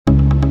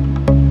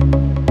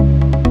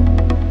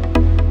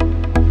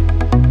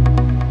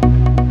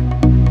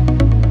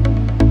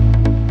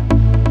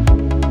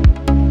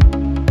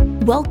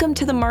Welcome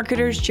to The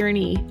Marketer's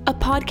Journey, a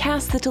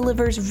podcast that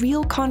delivers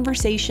real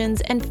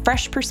conversations and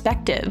fresh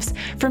perspectives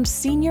from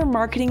senior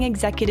marketing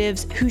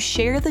executives who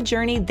share the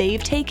journey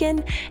they've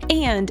taken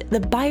and the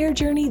buyer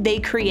journey they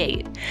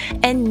create.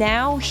 And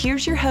now,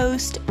 here's your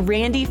host,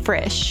 Randy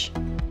Frisch.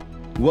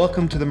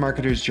 Welcome to The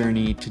Marketer's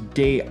Journey.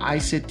 Today, I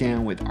sit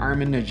down with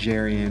Armen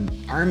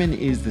Najarian. Armen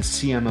is the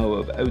CMO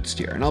of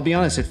Outsteer. And I'll be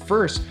honest, at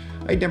first,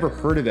 I'd never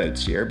heard of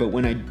Outsteer, but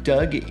when I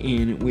dug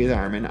in with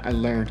Armen, I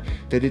learned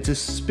that it's a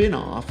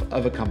spin-off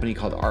of a company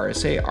called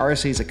RSA.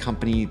 RSA is a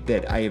company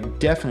that I have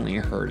definitely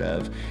heard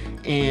of,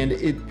 and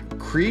it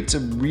creates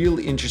a real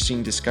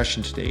interesting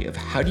discussion today of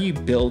how do you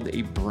build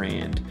a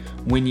brand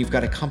when you've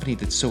got a company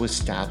that's so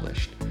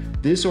established.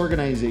 This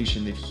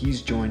organization that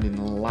he's joined in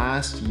the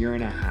last year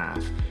and a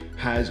half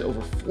has over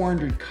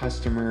 400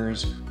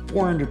 customers,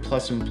 400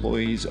 plus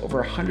employees, over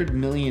 100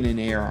 million in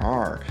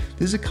ARR.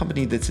 This is a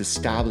company that's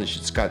established.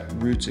 It's got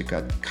roots, it's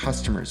got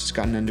customers, it's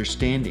got an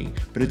understanding,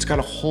 but it's got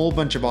a whole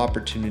bunch of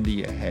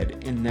opportunity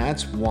ahead. And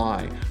that's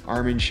why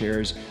Armen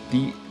shares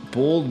the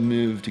bold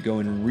move to go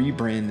and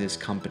rebrand this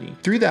company.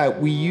 Through that,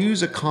 we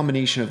use a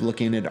combination of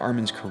looking at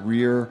Armen's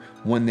career,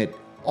 one that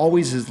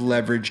always has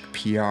leveraged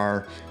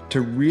PR,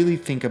 to really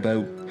think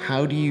about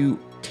how do you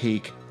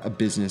take a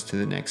business to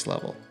the next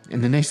level.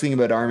 And the nice thing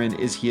about Armen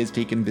is he has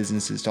taken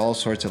businesses to all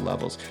sorts of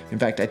levels. In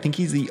fact, I think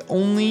he's the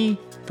only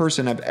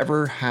person I've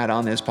ever had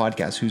on this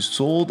podcast who's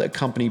sold a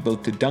company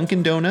both to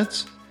Dunkin'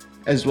 Donuts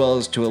as well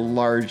as to a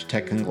large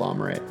tech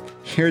conglomerate.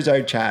 Here's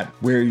our chat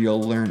where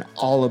you'll learn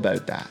all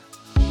about that.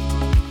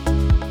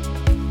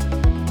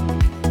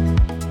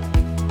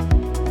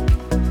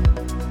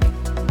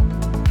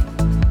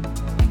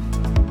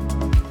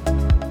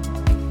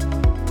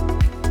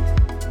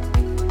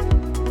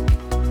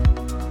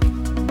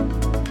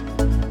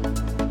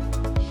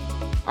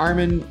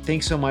 Armen,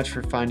 thanks so much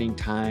for finding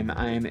time.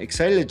 I'm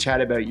excited to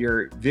chat about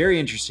your very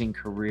interesting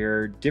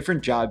career,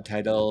 different job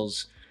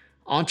titles,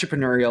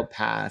 entrepreneurial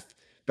path,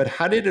 but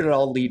how did it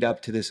all lead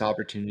up to this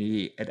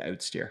opportunity at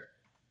Outsteer?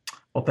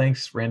 Well,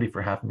 thanks, Randy,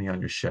 for having me on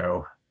your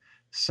show.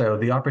 So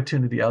the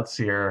opportunity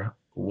Outsteer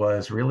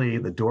was really,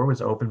 the door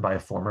was opened by a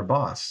former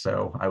boss.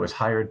 So I was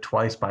hired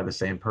twice by the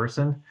same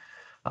person.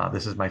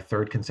 This is my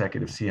third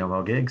consecutive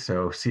CMO gig.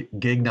 So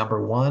gig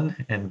number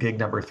 1 and gig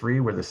number 3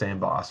 were the same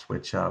boss,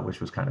 which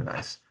was kind of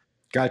nice.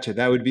 Gotcha.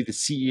 That would be the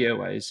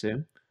CEO, I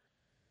assume.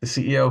 The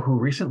CEO who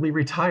recently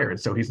retired.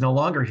 So he's no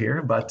longer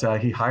here, but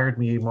he hired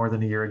me more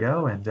than a year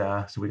ago. And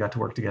so we got to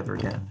work together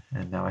again.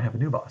 And now I have a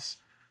new boss.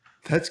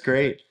 That's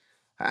great.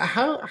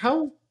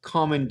 How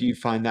common do you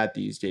find that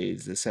these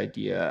days, this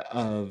idea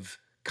of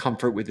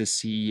comfort with a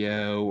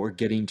CEO or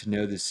getting to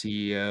know the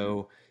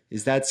CEO?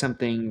 Is that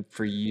something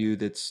for you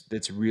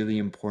that's really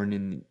important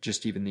in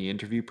just even the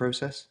interview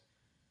process?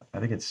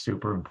 I think it's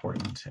super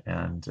important.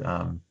 And,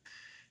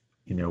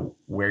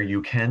 where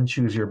you can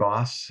choose your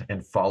boss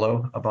and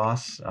follow a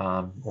boss,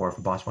 or if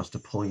a boss wants to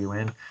pull you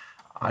in,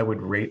 I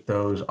would rate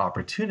those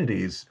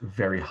opportunities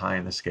very high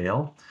in the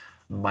scale.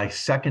 My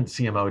second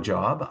CMO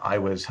job, I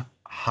was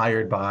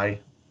hired by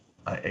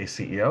a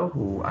CEO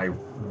who I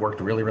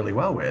worked really, really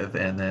well with.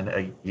 And then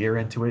a year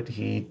into it,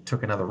 he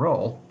took another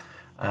role.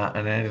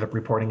 And I ended up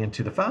reporting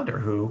into the founder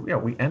who,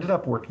 we ended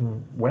up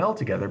working well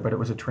together, but it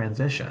was a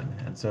transition.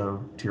 And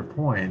so to your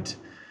point,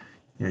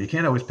 you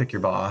can't always pick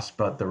your boss,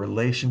 but the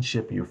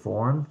relationship you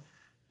form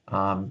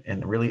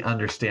and really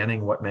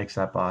understanding what makes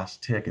that boss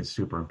tick is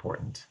super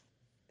important.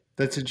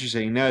 That's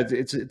interesting. No,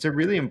 it's a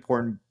really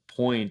important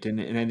point,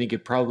 and I think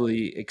it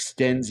probably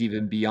extends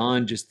even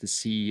beyond just the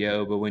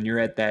CEO. But when you're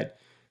at that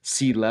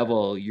C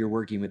level, you're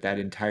working with that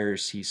entire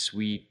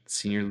C-suite,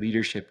 senior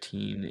leadership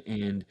team,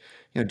 and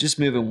just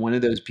moving one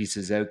of those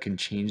pieces out can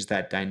change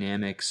that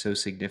dynamic so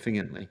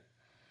significantly.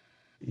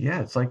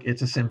 Yeah, it's like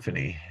it's a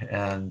symphony,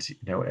 and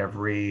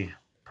every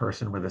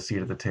person with a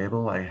seat at the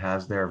table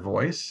has their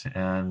voice,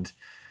 and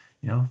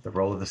the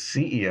role of the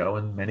CEO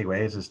in many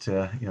ways is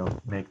to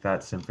make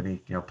that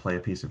symphony play a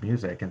piece of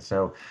music. And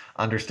so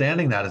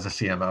understanding that as a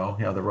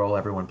CMO, the role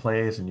everyone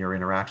plays and your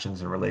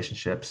interactions and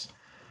relationships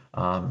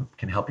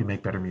can help you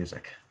make better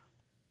music.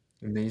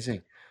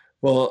 Amazing.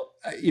 Well,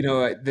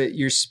 that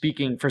you're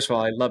speaking, first of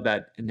all, I love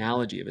that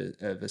analogy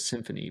of a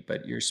symphony,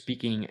 but you're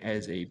speaking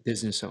as a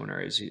business owner,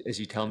 as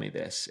you tell me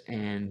this,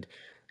 and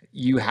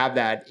you have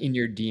that in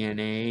your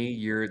DNA.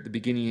 You're at the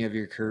beginning of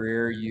your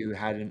career, you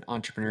had an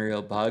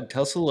entrepreneurial bug.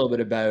 Tell us a little bit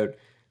about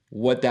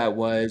what that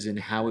was and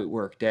how it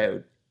worked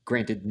out,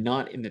 granted,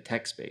 not in the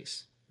tech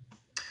space.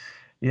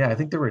 Yeah, I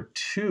think there were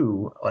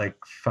two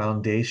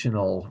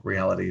foundational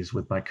realities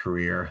with my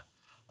career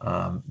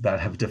that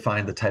have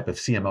defined the type of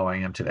CMO I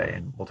am today.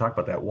 And we'll talk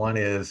about that. One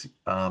is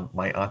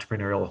my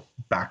entrepreneurial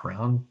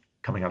background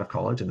coming out of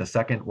college. And the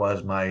second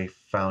was my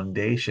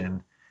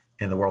foundation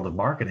in the world of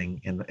marketing,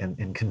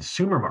 in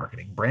consumer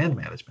marketing, brand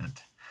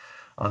management.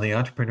 On the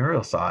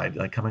entrepreneurial side,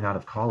 coming out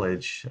of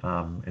college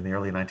in the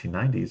early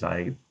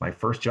 1990s, my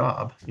first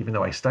job, even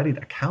though I studied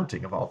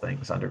accounting of all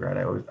things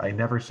undergrad, I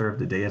never served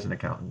a day as an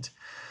accountant.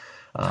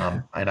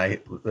 And I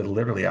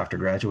literally, after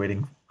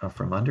graduating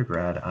from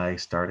undergrad, I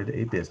started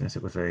a business.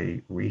 It was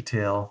a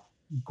retail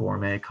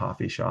gourmet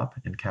coffee shop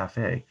and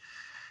cafe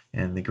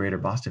in the greater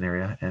Boston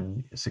area,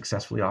 and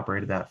successfully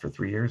operated that for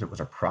 3 years. It was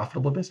a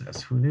profitable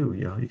business. Who knew?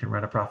 You can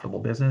run a profitable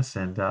business,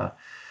 and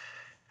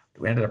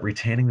we ended up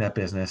retaining that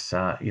business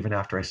even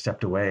after I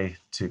stepped away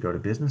to go to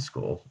business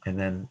school. And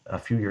then a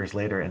few years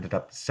later, ended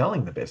up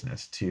selling the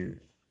business to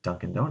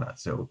Dunkin'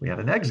 Donuts. So we had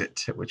an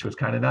exit, which was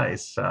kind of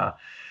nice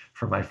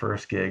for my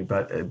first gig.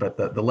 But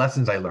the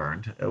lessons I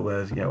learned, it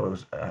was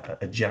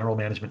a general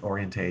management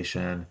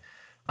orientation,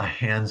 a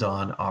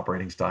hands-on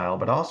operating style,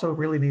 but also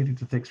really needing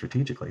to think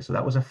strategically. So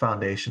that was a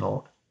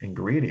foundational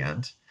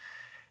ingredient.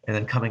 And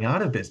then coming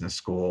out of business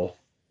school,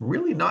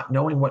 really not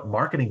knowing what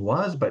marketing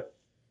was, but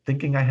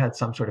thinking I had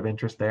some sort of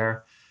interest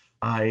there,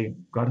 I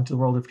got into the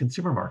world of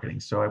consumer marketing.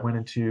 So I went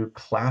into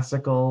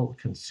classical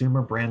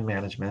consumer brand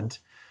management.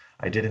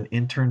 I did an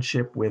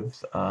internship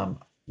with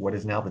what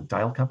is now the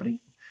Dial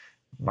Company,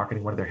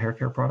 marketing one of their hair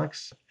care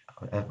products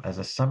as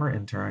a summer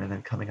intern. And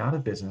then coming out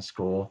of business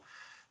school,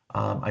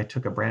 I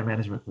took a brand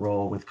management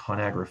role with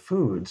Conagra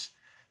Foods,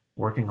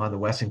 working on the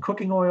Wesson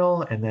cooking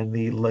oil and then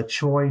the La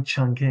Choy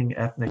Chungking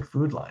ethnic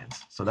food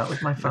lines. So that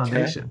was my Okay.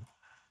 foundation.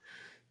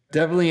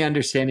 Definitely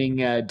understanding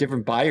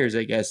different buyers,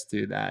 I guess,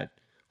 through that.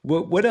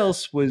 What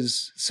else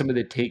was some of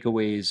the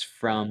takeaways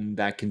from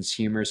that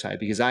consumer side?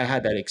 Because I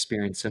had that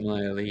experience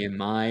similarly in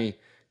my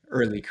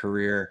early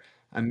career.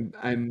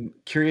 I'm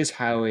curious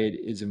how it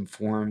is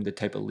informed the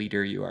type of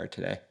leader you are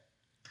today.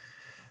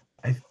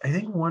 I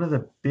think one of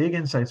the big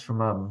insights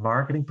from a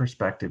marketing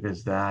perspective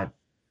is that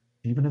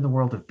even in the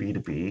world of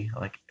B2B,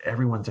 like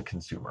everyone's a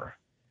consumer.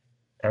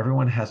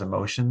 Everyone has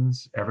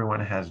emotions, everyone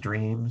has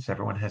dreams,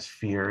 everyone has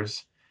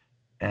fears.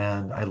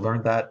 And I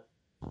learned that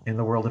in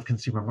the world of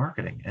consumer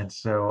marketing. And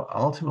so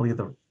ultimately,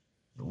 the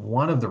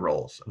one of the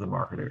roles of the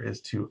marketer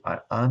is to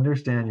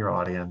understand your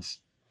audience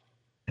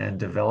and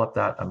develop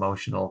that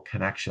emotional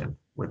connection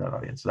with that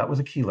audience. So that was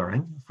a key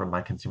learning from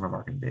my consumer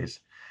marketing days.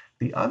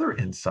 The other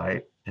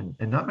insight, and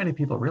not many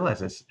people realize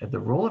this, the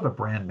role of a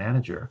brand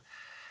manager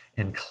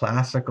in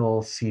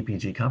classical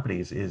CPG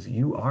companies is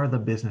you are the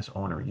business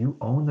owner. You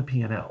own the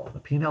P&L. The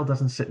P&L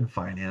doesn't sit in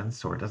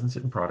finance or it doesn't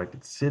sit in product.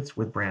 It sits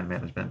with brand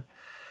management.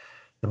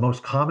 The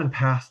most common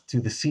path to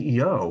the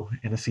CEO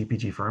in a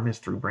CPG firm is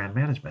through brand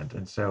management.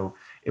 And so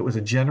it was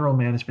a general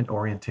management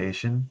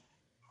orientation,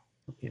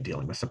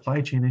 dealing with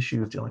supply chain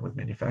issues, dealing with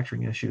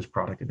manufacturing issues,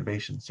 product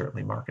innovation,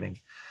 certainly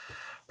marketing,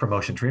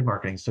 promotion, trade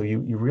marketing. So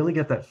you really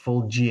get that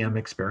full GM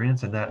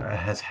experience, and that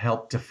has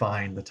helped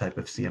define the type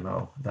of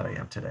CMO that I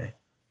am today.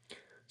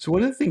 So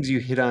one of the things you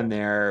hit on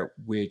there,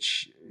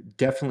 which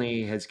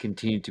definitely has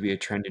continued to be a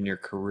trend in your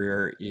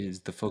career,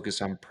 is the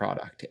focus on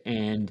product.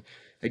 And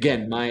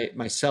again,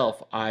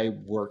 myself, I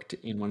worked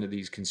in one of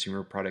these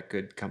consumer product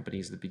good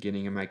companies at the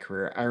beginning of my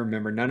career. I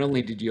remember not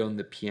only did you own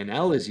the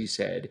P&L, as you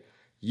said,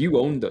 you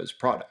owned those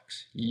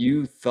products.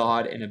 You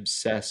thought and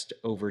obsessed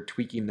over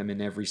tweaking them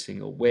in every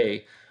single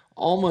way,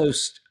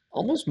 almost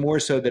more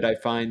so that I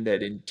find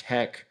that in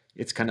tech,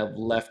 it's kind of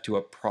left to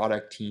a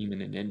product team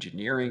and an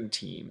engineering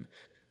team.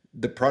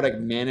 The product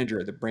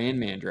manager, the brand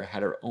manager had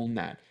to own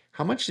that.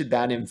 How much did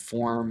that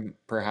inform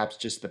perhaps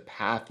just the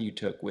path you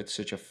took with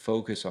such a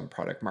focus on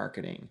product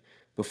marketing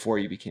before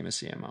you became a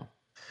CMO?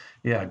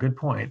 Yeah, good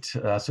point.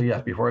 So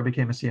yes, before I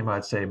became a CMO,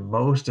 I'd say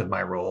most of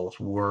my roles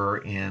were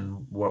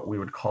in what we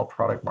would call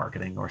product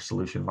marketing or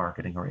solution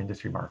marketing or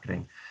industry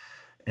marketing,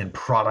 and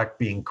product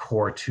being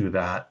core to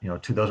that,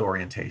 to those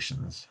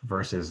orientations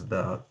versus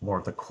the more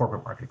of the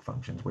corporate marketing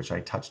functions, which I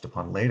touched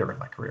upon later in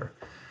my career.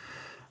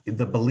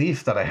 The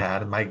belief that I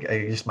had, and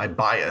my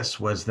bias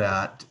was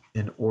that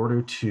in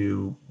order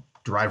to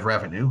drive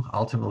revenue,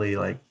 ultimately,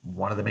 like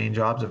one of the main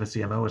jobs of a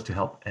CMO is to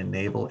help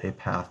enable a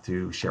path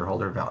to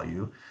shareholder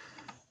value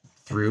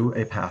through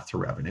a path to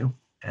revenue,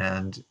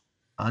 and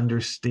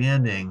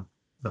understanding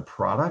the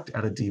product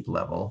at a deep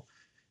level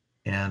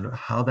and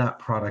how that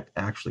product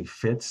actually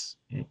fits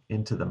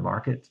into the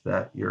market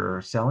that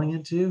you're selling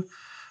into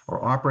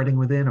or operating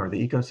within or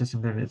the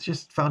ecosystem there. It's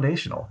just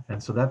foundational.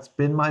 And so that's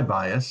been my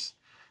bias.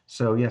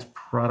 So yes,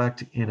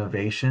 product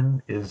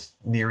innovation is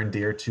near and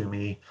dear to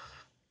me.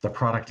 The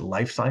product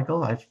life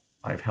cycle,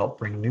 I've helped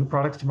bring new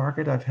products to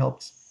market. I've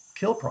helped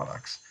kill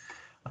products,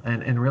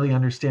 and really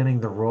understanding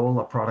the role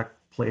a product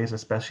plays,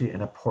 especially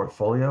in a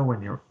portfolio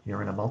when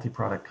you're in a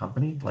multi-product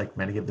company, like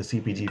many of the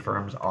CPG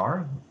firms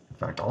are. In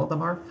fact, all of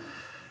them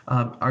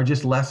are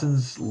just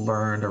lessons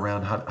learned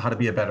around how to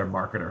be a better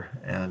marketer,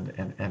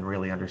 and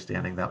really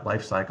understanding that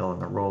life cycle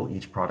and the role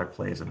each product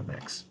plays in the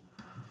mix.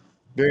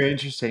 Very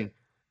interesting.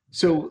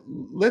 So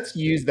let's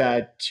use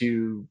that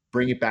to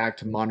bring it back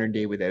to modern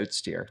day with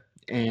Outsteer.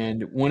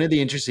 And one of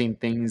the interesting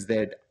things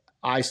that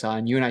I saw,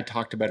 and you and I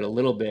talked about a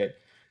little bit,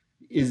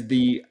 is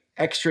the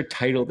extra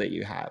title that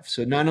you have.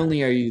 So not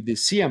only are you the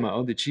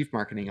CMO, the Chief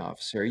Marketing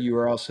Officer, you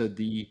are also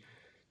the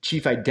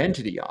Chief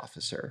Identity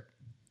Officer.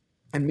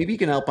 And maybe you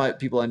can help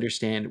people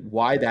understand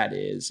why that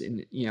is.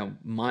 And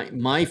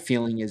my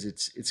feeling is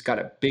it's got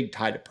a big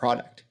tie to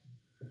product.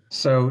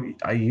 So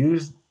I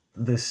use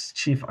this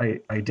chief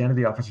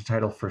identity officer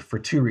title for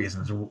two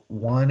reasons.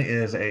 One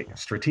is a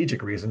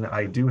strategic reason.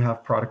 I do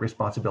have product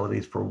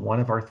responsibilities for one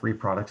of our three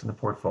products in the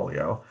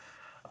portfolio.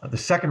 The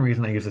second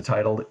reason I use the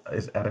title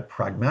is at a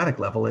pragmatic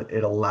level.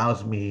 It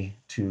allows me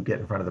to get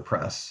in front of the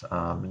press,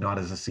 not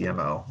as a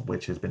CMO,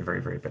 which has been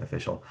very, very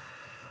beneficial.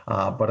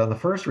 But on the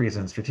first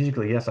reason,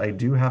 strategically, yes, I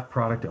do have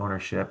product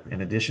ownership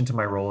in addition to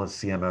my role as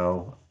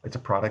CMO. It's a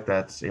product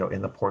that's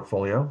in the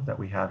portfolio that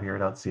we have here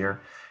at Outseer.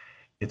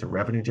 It's a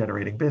revenue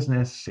generating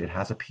business. It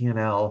has a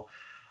P&L.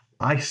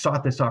 I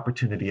sought this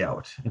opportunity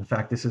out. In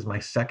fact, this is my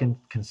second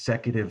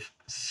consecutive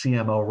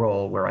CMO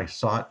role where I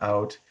sought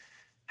out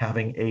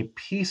having a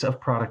piece of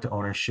product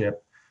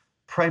ownership,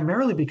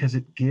 primarily because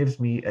it gives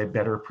me a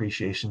better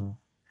appreciation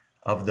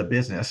of the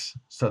business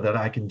so that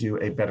I can do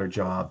a better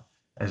job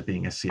as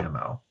being a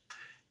CMO.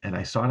 And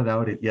I sought it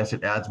out. Yes,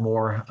 it adds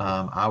more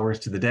hours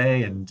to the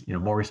day and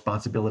more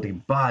responsibility,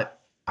 but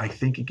I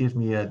think it gives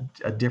me a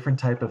different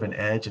type of an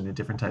edge and a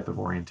different type of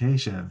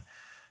orientation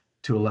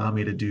to allow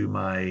me to do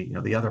my,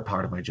 the other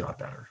part of my job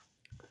better.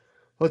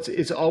 Well,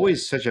 it's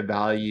always such a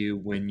value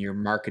when your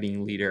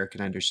marketing leader can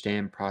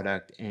understand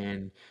product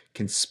and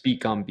can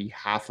speak on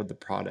behalf of the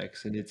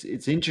products. And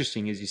it's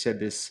interesting, as you said,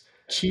 this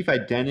chief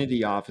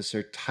identity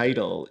officer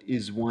title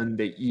is one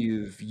that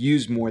you've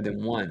used more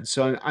than once.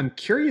 So I'm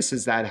curious,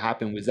 as that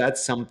happened, was that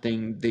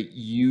something that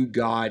you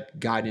got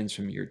guidance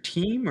from your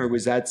team, or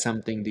was that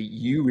something that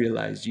you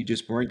realized you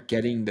just weren't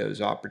getting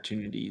those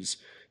opportunities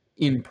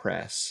in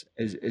press,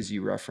 as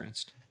you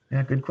referenced?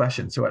 Yeah, good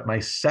question. So at my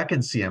second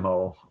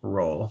CMO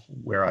role,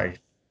 where I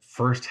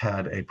first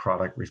had a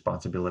product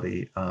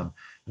responsibility,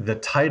 the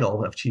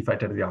title of Chief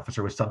Identity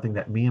Officer was something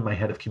that me and my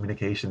head of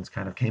communications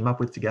kind of came up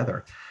with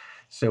together.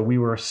 So we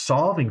were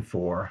solving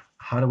for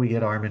how do we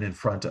get Armen in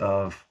front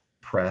of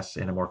press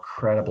in a more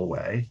credible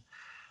way.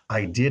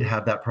 I did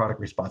have that product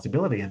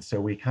responsibility. And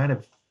so we kind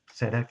of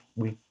said,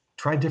 we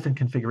tried different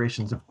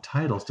configurations of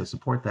titles to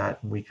support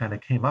that. And we kind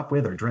of came up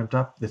with or dreamt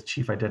up this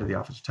Chief Identity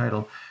Officer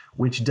title,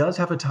 which does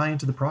have a tie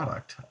into the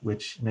product,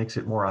 which makes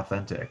it more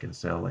authentic. And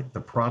so like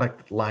the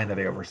product line that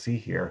I oversee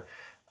here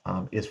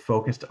is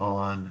focused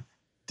on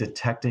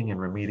detecting and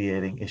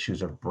remediating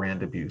issues of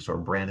brand abuse or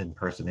brand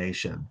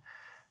impersonation,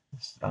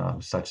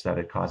 such that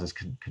it causes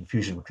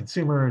confusion with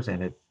consumers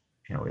and it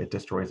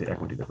destroys the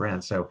equity of the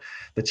brand. So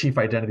the Chief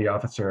Identity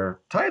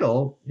Officer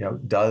title,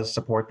 does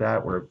support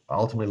that. We're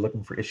ultimately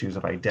looking for issues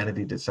of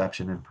identity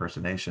deception and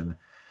impersonation.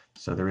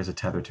 So there is a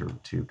tether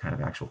to kind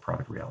of actual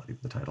product reality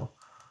of the title.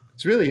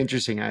 It's really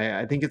interesting.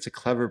 I think it's a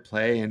clever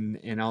play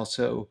and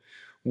also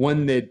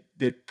one that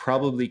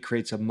probably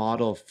creates a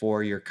model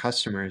for your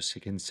customers to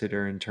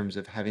consider in terms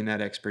of having that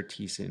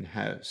expertise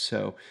in-house.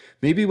 So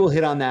maybe we'll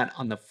hit on that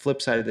on the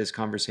flip side of this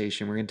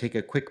conversation. We're going to take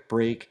a quick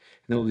break and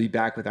then we'll be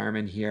back with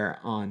Armen here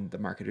on The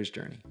Marketer's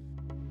Journey.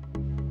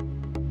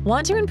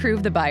 Want to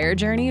improve the buyer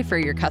journey for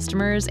your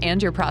customers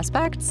and your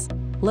prospects?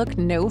 Look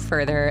no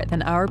further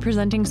than our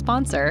presenting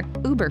sponsor,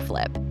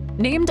 Uberflip.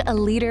 Named a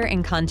leader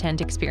in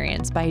content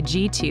experience by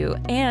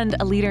G2 and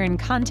a leader in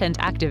content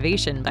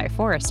activation by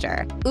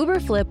Forrester,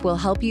 Uberflip will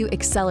help you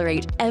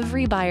accelerate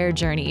every buyer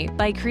journey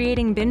by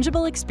creating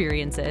bingeable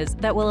experiences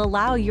that will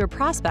allow your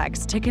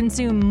prospects to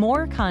consume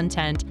more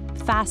content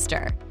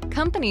faster.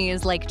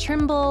 Companies like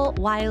Trimble,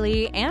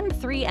 Wiley, and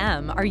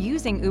 3M are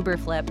using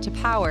Uberflip to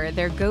power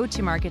their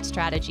go-to-market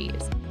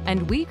strategies,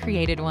 and we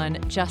created one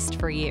just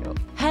for you.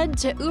 Head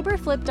to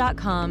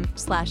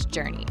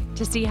uberflip.com/journey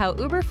to see how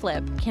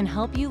Uberflip can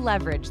help you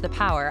leverage the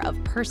power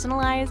of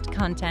personalized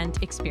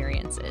content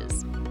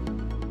experiences.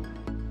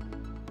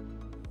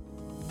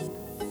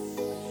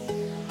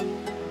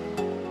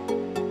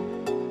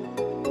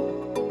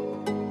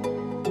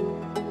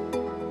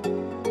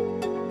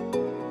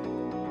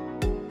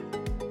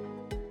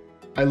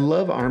 I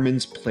love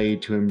Armen's play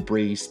to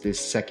embrace this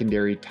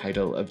secondary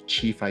title of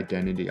Chief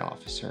Identity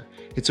Officer.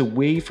 It's a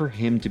way for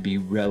him to be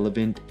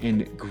relevant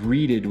and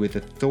greeted with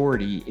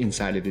authority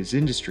inside of his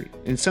industry,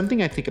 and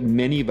something I think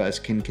many of us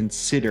can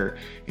consider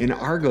in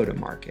our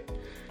go-to-market.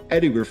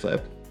 At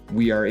Uberflip,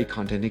 we are a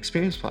content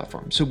experience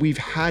platform, so we've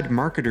had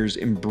marketers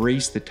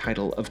embrace the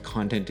title of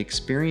Content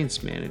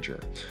Experience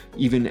Manager.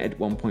 Even at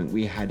one point,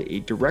 we had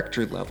a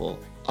director level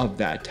of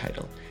that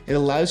title. It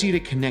allows you to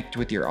connect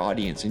with your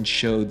audience and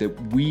show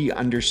that we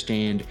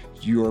understand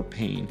your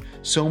pain,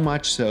 so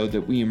much so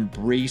that we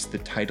embrace the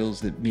titles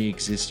that may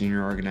exist in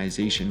your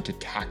organization to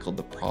tackle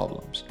the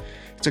problems.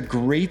 It's a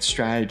great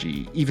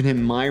strategy. Even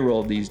in my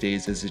role these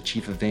days as a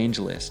chief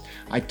evangelist,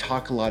 I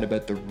talk a lot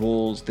about the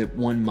roles that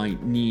one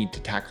might need to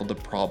tackle the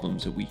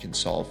problems that we can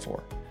solve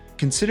for.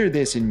 Consider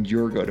this in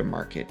your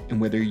go-to-market and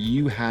whether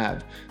you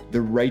have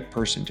the right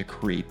person to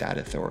create that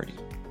authority.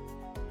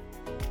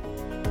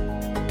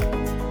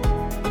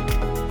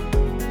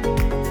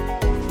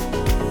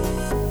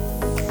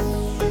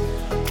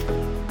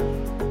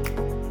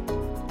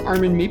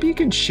 Armen, maybe you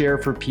can share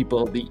for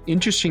people the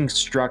interesting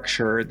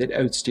structure that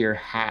Outsteer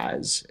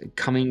has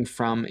coming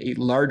from a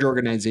large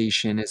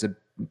organization as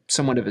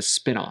somewhat of a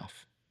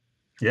spin-off.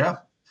 Yeah.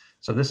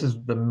 So this is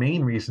the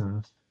main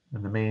reason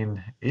and the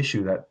main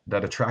issue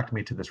that attracted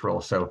me to this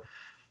role. So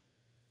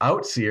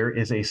Outseer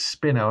is a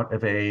spin out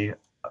of a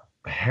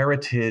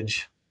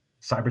heritage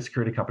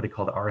cybersecurity company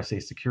called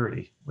RSA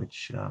Security,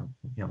 which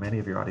many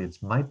of your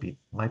audience might be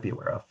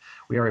aware of.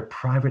 We are a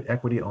private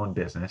equity owned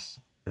business.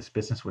 This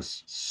business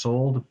was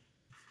sold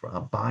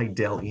by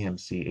Dell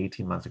EMC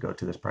 18 months ago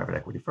to this private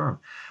equity firm.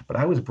 But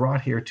I was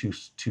brought here to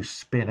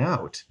spin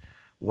out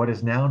what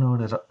is now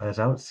known as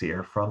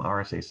Outseer from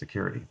RSA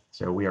Security.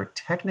 So we are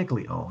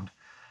technically owned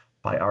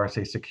by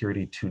RSA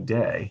Security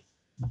today,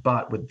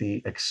 but with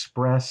the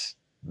express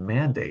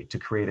mandate to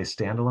create a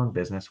standalone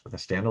business with a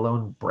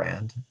standalone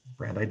brand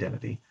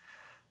identity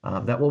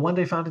that will one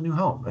day find a new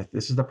home.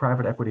 This is the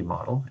private equity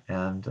model.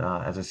 And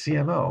as a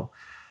CMO,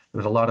 there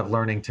was a lot of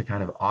learning to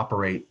kind of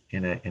operate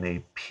in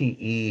a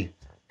PE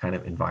kind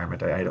of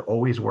environment. I had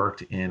always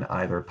worked in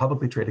either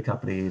publicly traded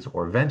companies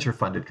or venture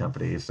funded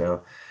companies.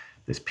 So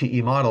this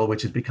PE model,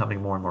 which is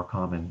becoming more and more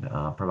common,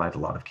 provides a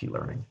lot of key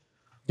learning.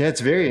 Yeah,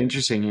 it's very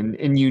interesting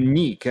and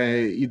unique.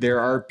 There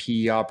are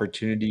PE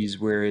opportunities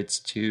where it's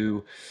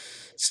to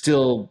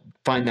still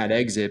find that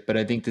exit, but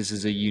I think this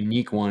is a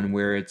unique one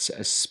where it's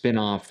a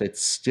spinoff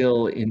that's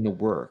still in the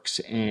works.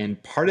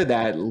 And part of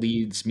that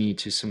leads me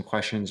to some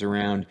questions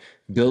around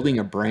building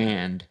a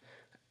brand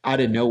out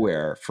of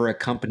nowhere for a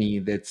company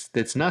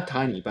that's not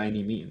tiny by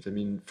any means. I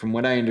mean, from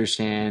what I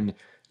understand,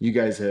 you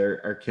guys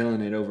are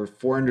killing it. Over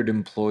 400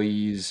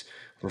 employees,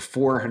 over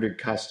 400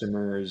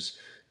 customers,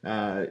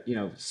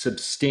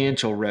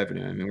 substantial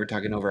revenue. I mean, we're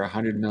talking over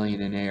 100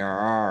 million in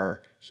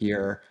ARR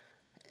here.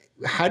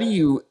 How do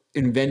you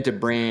invent a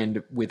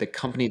brand with a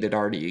company that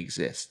already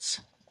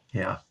exists?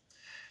 Yeah.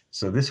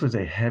 So this was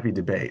a heavy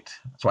debate.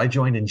 So I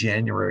joined in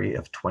January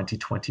of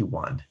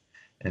 2021,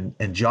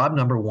 and job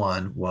number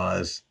one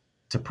was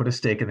to put a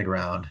stake in the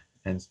ground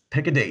and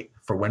pick a date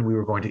for when we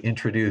were going to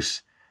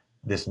introduce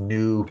this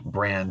new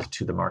brand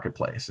to the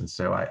marketplace. And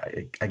so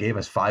I gave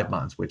us 5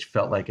 months, which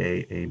felt like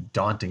a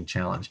daunting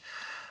challenge.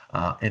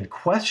 And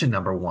question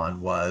number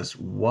one was,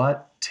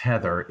 what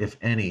tether, if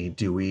any,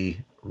 do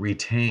we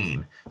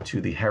retain to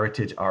the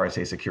heritage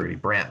RSA Security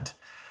brand?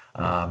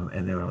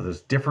 And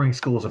there's differing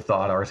schools of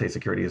thought. RSA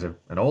Security is an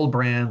old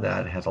brand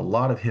that has a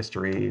lot of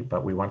history,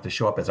 but we wanted to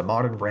show up as a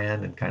modern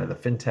brand in kind of the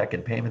fintech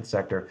and payment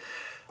sector.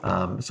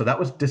 So that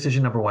was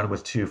decision number one,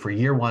 was to, for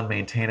year one,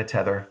 maintain a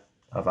tether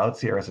of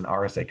Outseer as an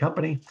RSA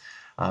company.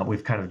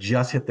 We've kind of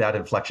just hit that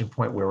inflection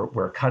point where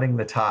we're cutting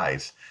the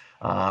ties,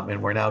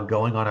 and we're now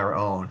going on our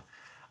own.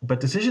 But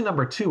decision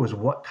number two was,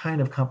 what kind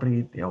of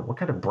company, what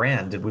kind of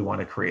brand did we want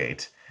to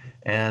create?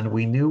 And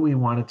we knew we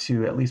wanted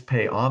to at least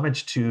pay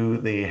homage to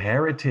the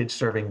heritage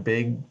serving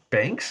big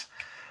banks,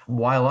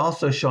 while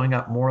also showing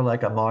up more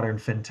like a modern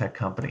fintech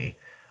company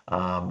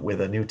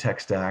with a new tech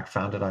stack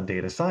founded on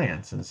data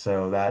science. And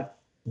so that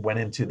went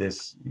into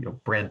this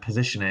brand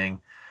positioning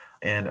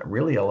and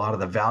really a lot of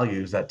the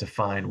values that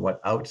define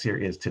what Outseer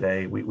is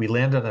today. We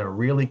landed on a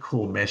really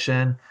cool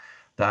mission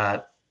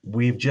that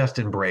we've just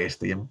embraced,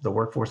 the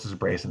workforce has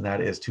embraced, and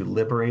that is to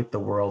liberate the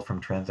world from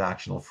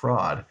transactional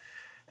fraud.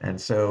 And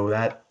so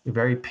that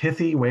very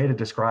pithy way to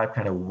describe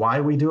kind of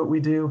why we do what we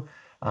do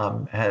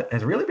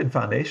has really been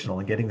foundational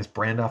in getting this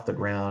brand off the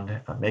ground,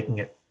 making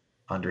it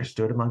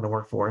understood among the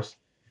workforce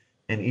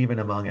and even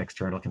among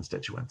external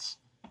constituents.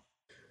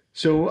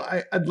 So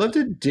I'd love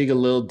to dig a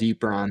little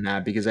deeper on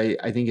that, because I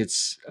think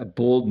it's a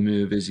bold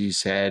move, as you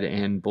said,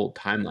 and bold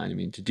timeline. I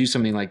mean, to do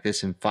something like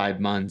this in 5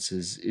 months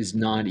is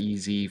not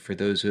easy for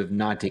those who have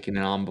not taken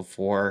it on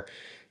before.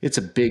 It's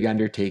a big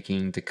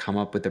undertaking to come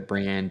up with a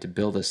brand, to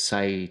build a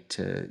site,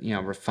 to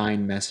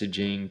refine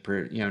messaging,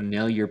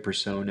 nail your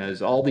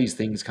personas, all these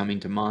things coming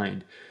to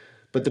mind.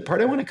 But the part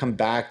I want to come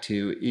back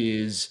to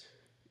is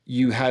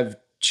you have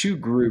two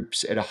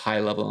groups at a high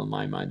level in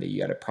my mind that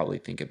you got to probably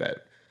think about.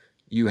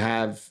 You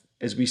have,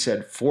 as we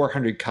said,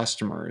 400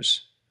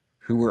 customers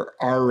who were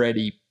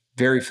already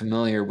very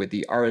familiar with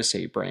the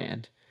RSA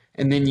brand.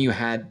 And then you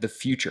had the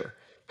future.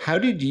 How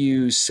did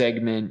you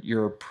segment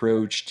your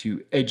approach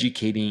to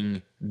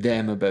educating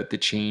them about the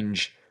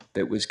change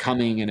that was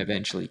coming and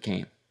eventually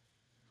came?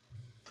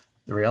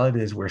 The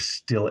reality is we're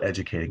still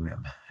educating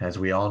them. As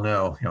we all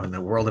know, in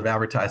the world of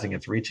advertising,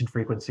 it's reach and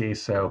frequency.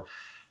 So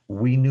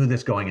we knew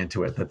this going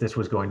into it, that this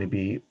was going to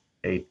be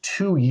a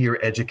 2-year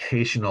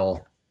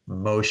educational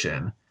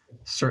motion,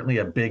 certainly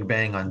a big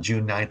bang on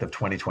June 9th of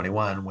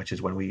 2021, which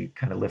is when we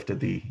kind of lifted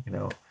the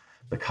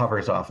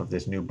covers off of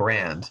this new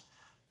brand.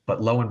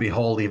 But lo and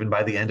behold, even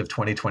by the end of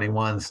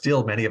 2021,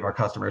 still many of our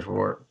customers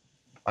were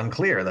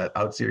unclear that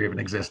Outseer even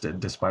existed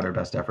despite our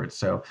best efforts.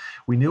 So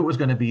we knew it was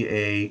going to be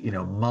a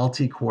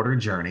multi-quarter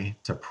journey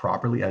to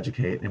properly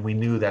educate, and we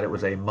knew that it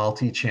was a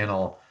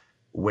multi-channel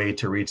way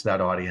to reach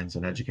that audience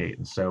and educate.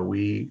 And so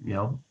we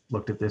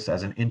looked at this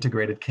as an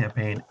integrated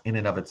campaign in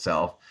and of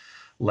itself,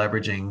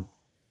 leveraging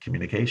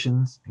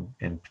communications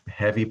and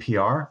heavy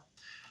PR,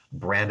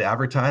 brand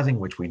advertising,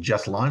 which we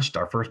just launched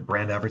our first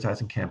brand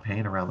advertising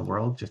campaign around the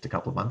world just a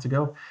couple of months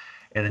ago,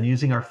 and then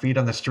using our feet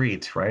on the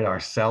street, right? Our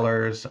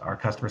sellers, our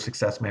customer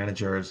success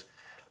managers,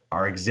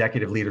 our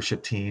executive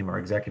leadership team, our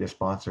executive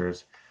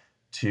sponsors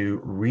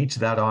to reach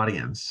that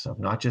audience of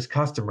not just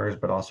customers,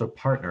 but also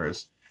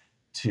partners,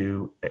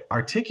 to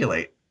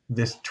articulate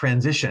this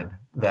transition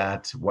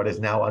that what is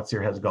now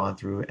Utzier has gone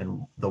through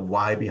and the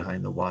why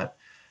behind the what.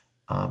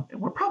 And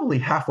we're probably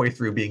halfway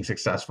through being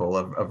successful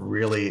of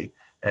really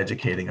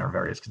educating our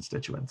various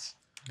constituents.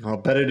 Well,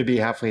 better to be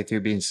halfway through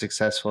being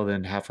successful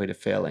than halfway to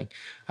failing.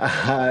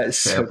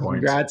 Fair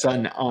point. Congrats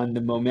on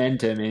the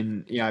momentum.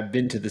 And I've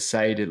been to the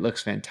site. It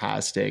looks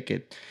fantastic.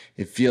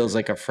 It feels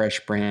like a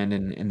fresh brand,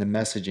 and the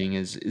messaging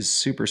is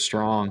super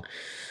strong.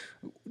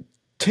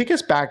 Take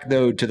us back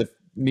though to the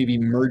maybe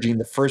merging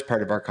the first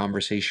part of our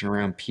conversation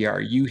around PR.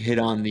 You hit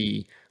on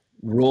the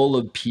role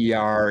of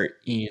PR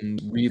in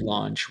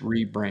relaunch,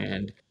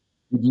 rebrand.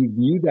 Would you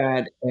view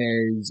that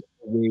as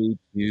a way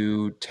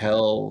to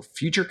tell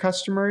future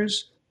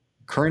customers,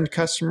 current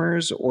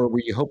customers, or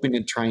were you hoping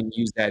to try and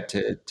use that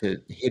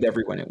to hit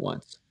everyone at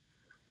once?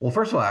 Well,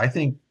 first of all, I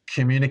think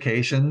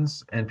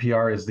communications and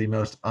PR is the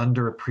most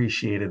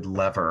underappreciated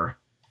lever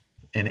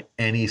in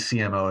any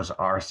CMO's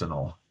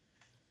arsenal,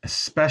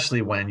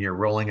 especially when you're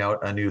rolling out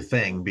a new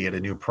thing, be it a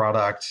new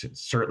product,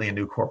 certainly a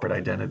new corporate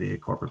identity, a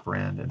corporate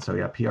brand. And so,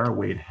 yeah, PR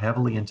weighed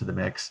heavily into the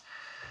mix.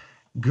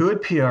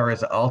 Good PR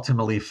is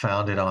ultimately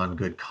founded on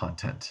good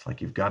content. Like,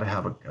 you've got to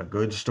have a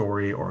good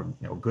story or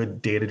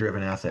good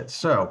data-driven assets.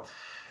 So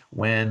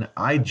when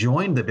I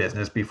joined the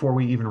business, before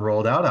we even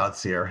rolled out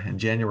Utzier in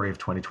January of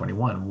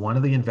 2021, one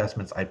of the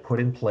investments I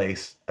put in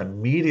place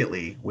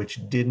immediately, which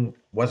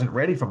wasn't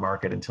ready for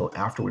market until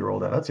after we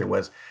rolled out Utzier,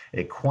 was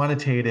a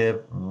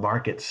quantitative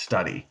market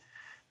study.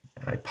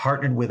 And I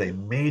partnered with a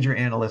major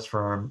analyst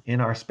firm in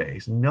our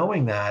space,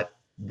 knowing that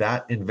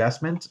that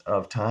investment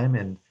of time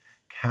and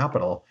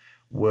capital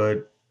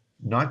would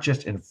not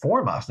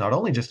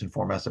only just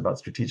inform us about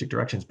strategic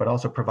directions, but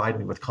also provide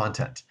me with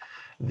content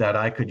that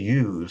I could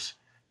use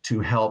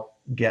to help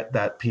get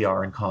that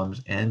PR and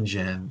comms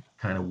engine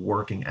kind of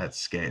working at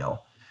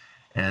scale.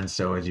 And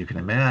so, as you can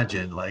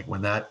imagine, like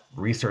when that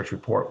research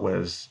report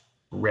was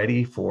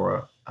ready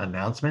for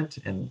announcement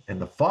in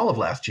the fall of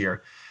last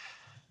year,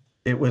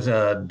 it was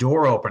a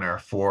door opener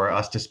for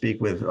us to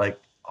speak with like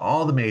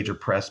all the major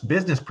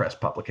business press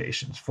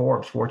publications,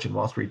 Forbes, Fortune,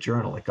 Wall Street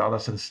Journal. It got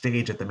us on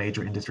stage at the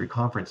major industry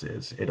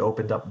conferences. It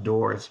opened up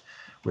doors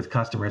with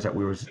customers as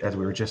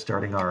we were just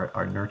starting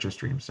our nurture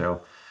stream.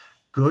 So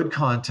good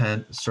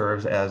content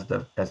serves as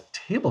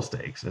table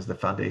stakes, as the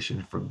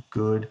foundation for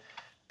good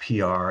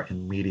PR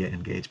and media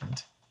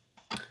engagement.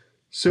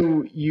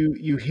 So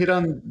you hit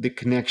on the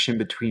connection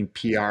between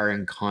PR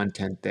and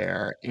content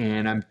there,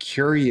 and I'm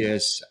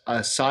curious,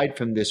 aside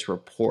from this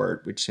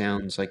report, which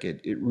sounds like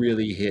it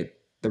really hit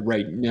the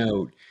right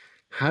note,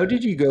 how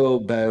did you go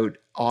about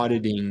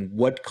auditing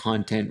what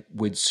content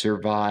would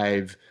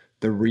survive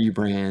the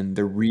rebrand,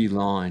 the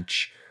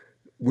relaunch?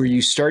 Were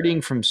you starting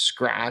from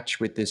scratch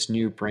with this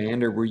new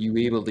brand, or were you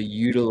able to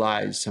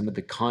utilize some of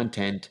the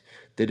content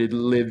that had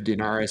lived in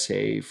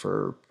RSA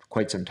for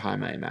quite some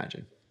time, I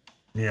imagine?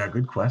 Yeah,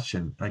 good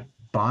question. Like,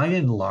 by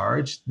and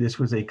large, this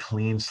was a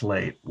clean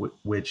slate,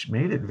 which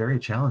made it very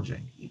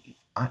challenging.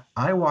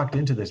 I walked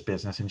into this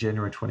business in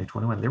January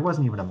 2021. There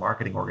wasn't even a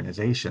marketing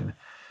organization.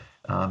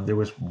 There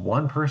was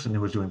one person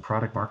who was doing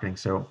product marketing.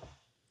 So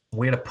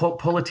we had to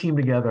pull a team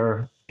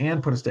together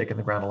and put a stake in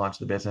the ground to launch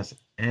the business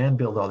and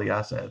build all the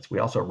assets. We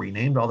also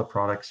renamed all the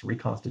products,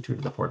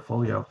 reconstituted the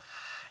portfolio.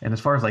 And as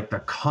far as like the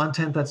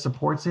content that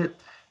supports it,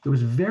 there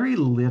was very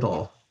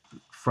little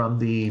from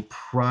the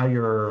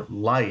prior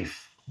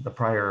life, the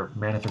prior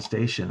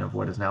manifestation of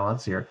what is now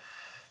Utzier,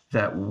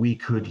 that we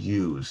could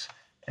use.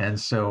 And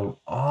so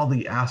all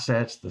the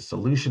assets, the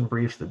solution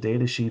briefs, the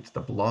data sheets, the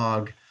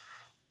blog,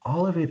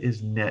 all of it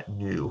is net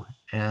new.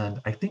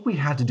 And I think we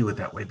had to do it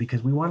that way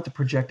because we wanted to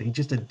project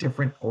just a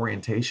different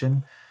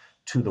orientation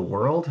to the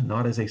world,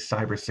 not as a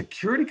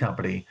cybersecurity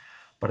company,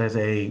 but as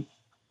a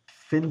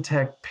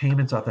fintech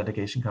payments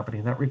authentication company.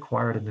 And that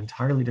required an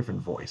entirely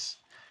different voice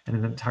and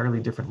an entirely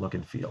different look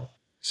and feel.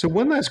 So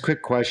one last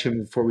quick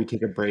question before we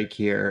take a break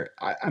here.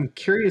 I'm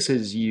curious,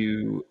 as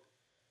you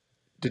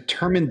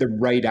determined the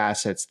right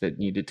assets that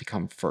needed to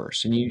come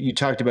first, and you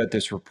talked about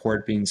this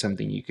report being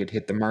something you could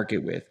hit the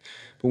market with,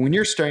 but when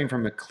you're starting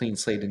from a clean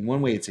slate, in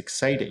one way it's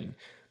exciting,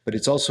 but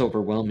it's also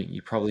overwhelming.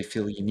 You probably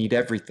feel you need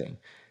everything.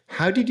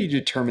 How did you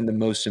determine the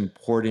most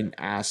important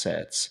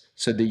assets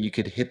so that you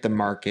could hit the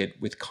market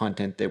with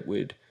content that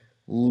would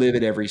live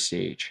at every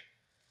stage?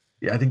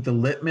 Yeah, I think the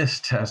litmus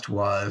test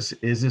was,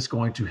 is this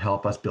going to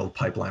help us build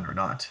pipeline or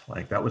not?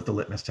 Like, that was the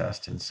litmus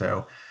test. And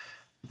so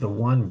the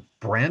one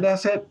brand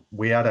asset,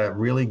 we had a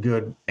really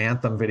good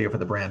anthem video for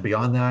the brand.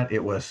 Beyond that,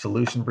 it was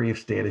solution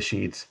briefs, data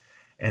sheets,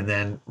 and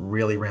then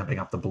really ramping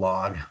up the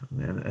blog.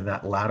 And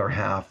that latter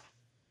half,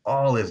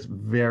 all is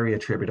very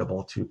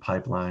attributable to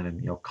pipeline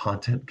and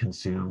content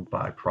consumed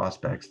by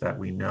prospects that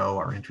we know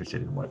are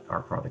interested in what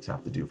our products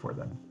have to do for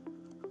them.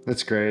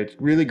 That's great.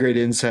 Really great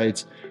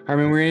insights.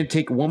 Armen, we're going to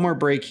take one more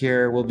break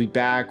here. We'll be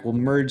back. We'll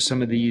merge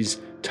some of these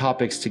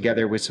topics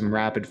together with some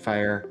rapid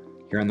fire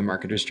here on the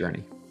Marketer's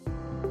Journey.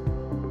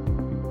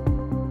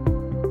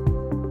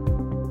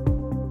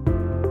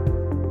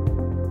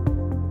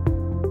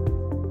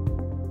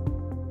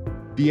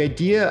 The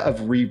idea of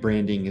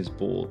rebranding is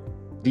bold.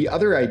 The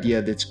other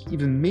idea that's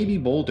even maybe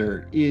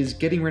bolder is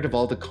getting rid of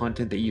all the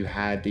content that you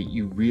had that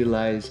you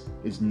realize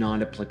is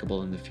not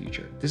applicable in the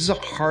future. This is a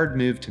hard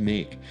move to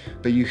make,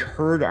 but you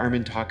heard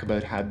Armen talk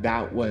about how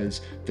that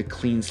was the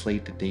clean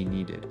slate that they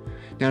needed.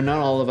 Now, not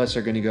all of us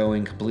are going to go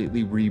and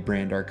completely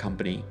rebrand our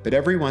company, but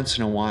every once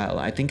in a while,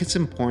 I think it's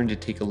important to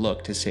take a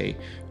look to say,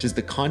 does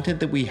the content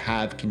that we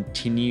have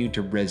continue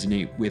to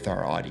resonate with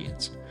our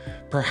audience?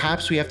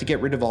 Perhaps we have to get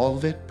rid of all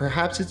of it.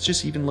 Perhaps it's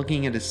just even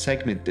looking at a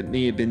segment that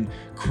may have been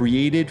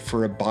created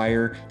for a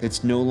buyer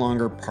that's no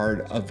longer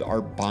part of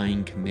our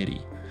buying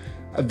committee.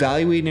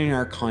 Evaluating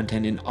our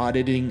content and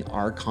auditing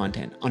our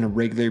content on a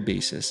regular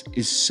basis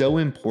is so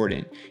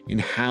important in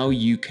how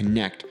you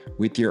connect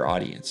with your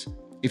audience.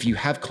 If you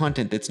have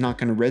content that's not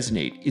going to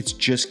resonate, it's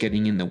just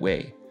getting in the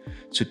way.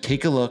 So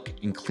take a look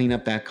and clean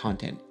up that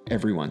content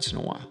every once in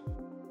a while.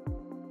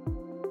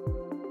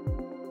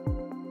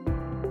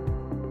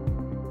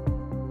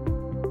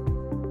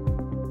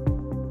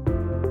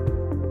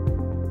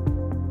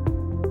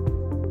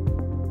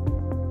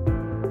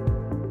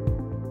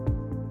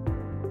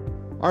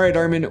 All right,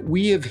 Armen,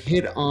 we have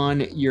hit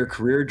on your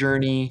career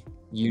journey,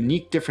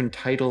 unique different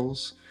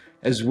titles,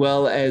 as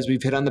well as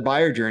we've hit on the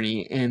buyer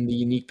journey and the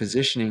unique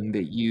positioning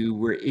that you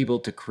were able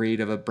to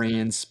create of a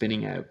brand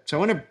spinning out. So I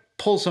want to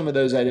pull some of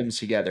those items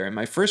together. And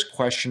my first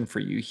question for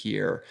you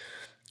here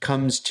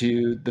comes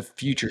to the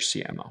future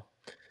CMO.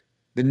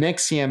 The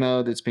next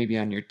CMO that's maybe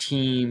on your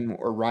team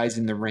or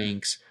rising the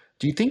ranks,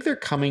 do you think they're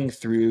coming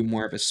through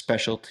more of a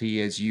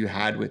specialty as you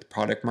had with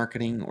product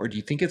marketing, or do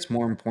you think it's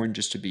more important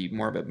just to be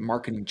more of a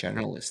marketing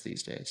generalist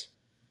these days?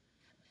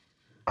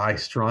 I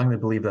strongly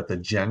believe that the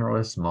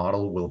generalist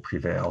model will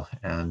prevail,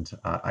 and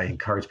I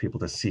encourage people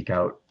to seek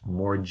out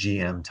more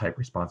GM type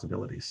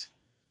responsibilities.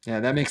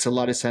 Yeah, that makes a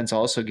lot of sense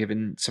also,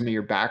 given some of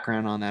your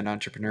background on that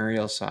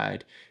entrepreneurial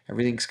side.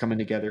 Everything's coming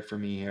together for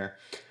me here.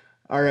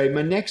 All right,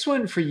 my next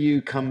one for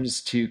you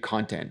comes to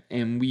content.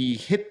 And we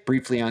hit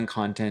briefly on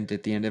content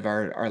at the end of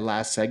our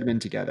last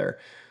segment together.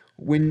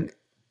 When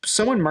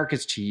someone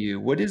markets to you,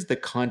 what is the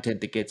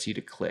content that gets you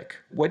to click?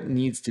 What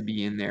needs to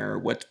be in there?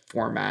 What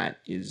format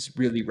is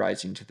really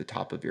rising to the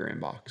top of your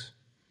inbox?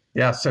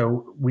 Yeah,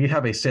 so we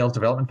have a sales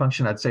development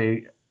function. I'd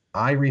say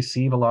I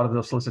receive a lot of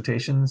those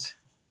solicitations.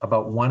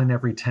 About 1 in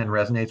every 10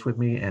 resonates with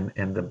me.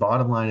 And the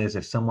bottom line is,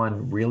 if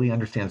someone really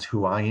understands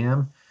who I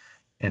am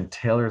and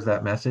tailors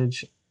that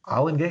message,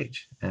 I'll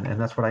engage. And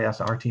that's what I ask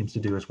our teams to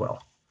do as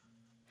well.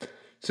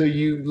 So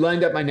you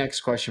lined up my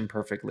next question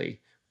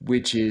perfectly,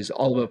 which is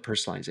all about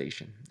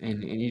personalization.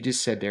 And you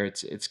just said there,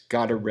 it's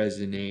got to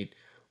resonate.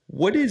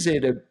 What is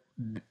it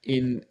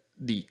in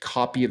the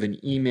copy of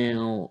an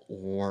email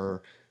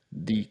or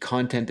the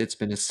content that's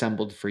been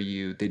assembled for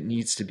you that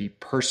needs to be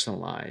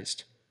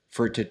personalized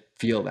for it to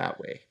feel that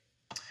way?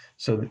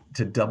 So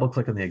to double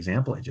click on the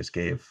example I just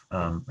gave,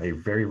 a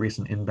very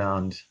recent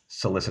inbound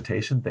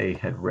solicitation, they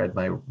had read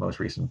my most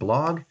recent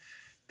blog.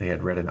 They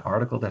had read an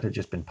article that had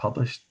just been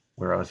published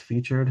where I was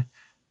featured.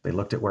 They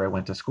looked at where I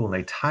went to school, and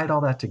they tied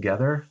all that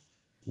together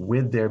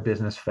with their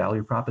business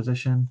value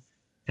proposition.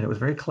 And it was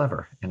very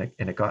clever. And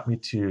it got me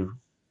to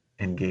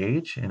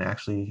engage and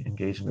actually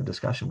engage in the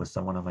discussion with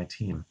someone on my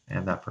team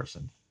and that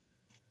person.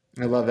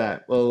 I love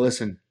that. Well,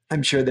 listen,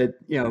 I'm sure that,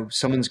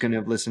 someone's going to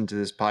have listened to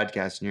this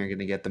podcast and you're going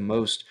to get the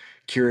most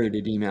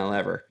curated email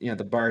ever.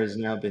 The bar has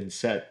now been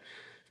set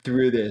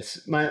through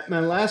this. My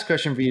last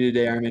question for you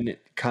today, Armen,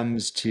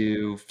 comes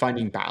to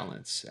finding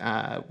balance.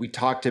 We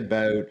talked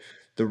about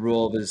the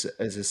role as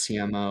a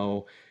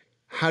CMO.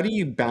 How do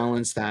you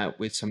balance that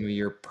with some of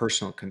your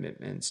personal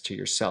commitments to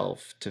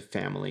yourself, to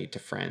family, to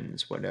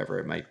friends, whatever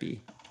it might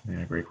be?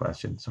 Yeah, great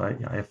question. So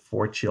I have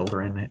 4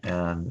 children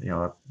and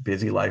a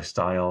busy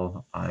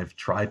lifestyle. I've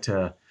tried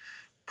to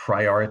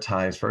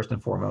prioritize first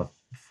and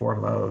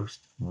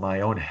foremost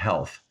my own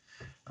health,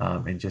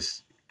 and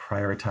just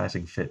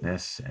prioritizing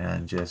fitness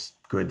and just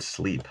good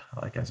sleep,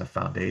 like as a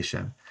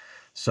foundation,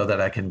 so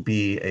that I can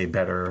be a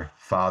better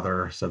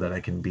father, so that I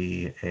can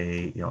be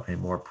a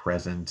more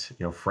present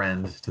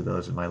friend to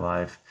those in my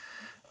life,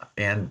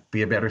 and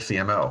be a better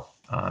CMO.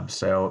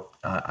 So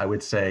I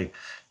would say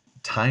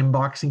time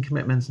boxing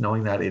commitments,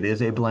 knowing that it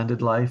is a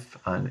blended life,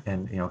 and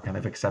kind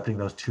of accepting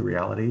those 2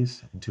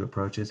 realities and 2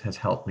 approaches has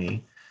helped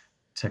me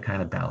to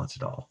kind of balance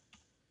it all.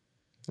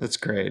 That's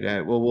great.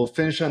 Well, we'll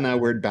finish on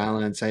that word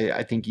balance.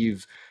 I think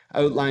you've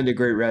outlined a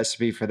great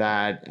recipe for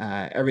that.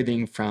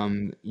 Everything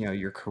from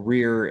your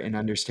career and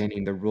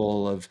understanding the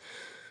role of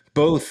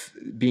both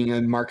being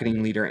a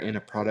marketing leader and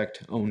a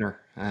product owner.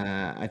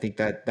 I think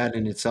that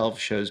in itself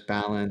shows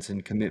balance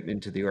and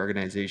commitment to the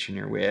organization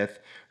you're with.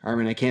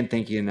 Armen, I can't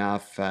thank you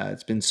enough.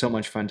 It's been so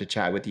much fun to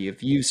chat with you.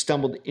 If you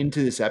stumbled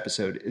into this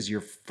episode as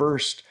your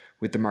first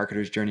with the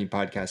Marketer's Journey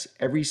podcast,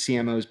 every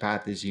CMO's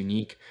path is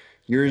unique.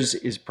 Yours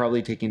is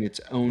probably taking its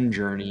own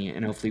journey,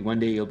 and hopefully one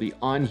day you'll be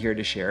on here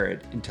to share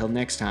it. Until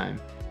next time,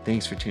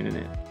 thanks for tuning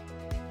in.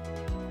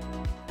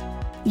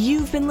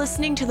 You've been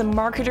listening to the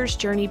Marketer's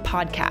Journey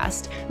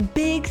podcast.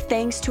 Big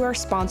thanks to our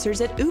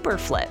sponsors at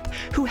Uberflip,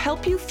 who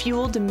help you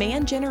fuel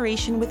demand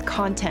generation with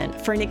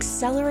content for an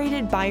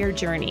accelerated buyer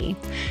journey.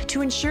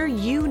 To ensure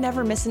you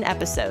never miss an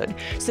episode,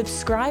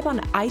 subscribe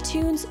on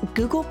iTunes,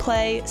 Google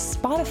Play,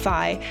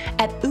 Spotify,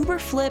 at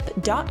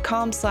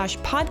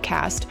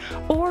uberflip.com/podcast,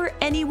 or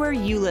anywhere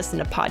you listen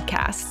to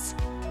podcasts.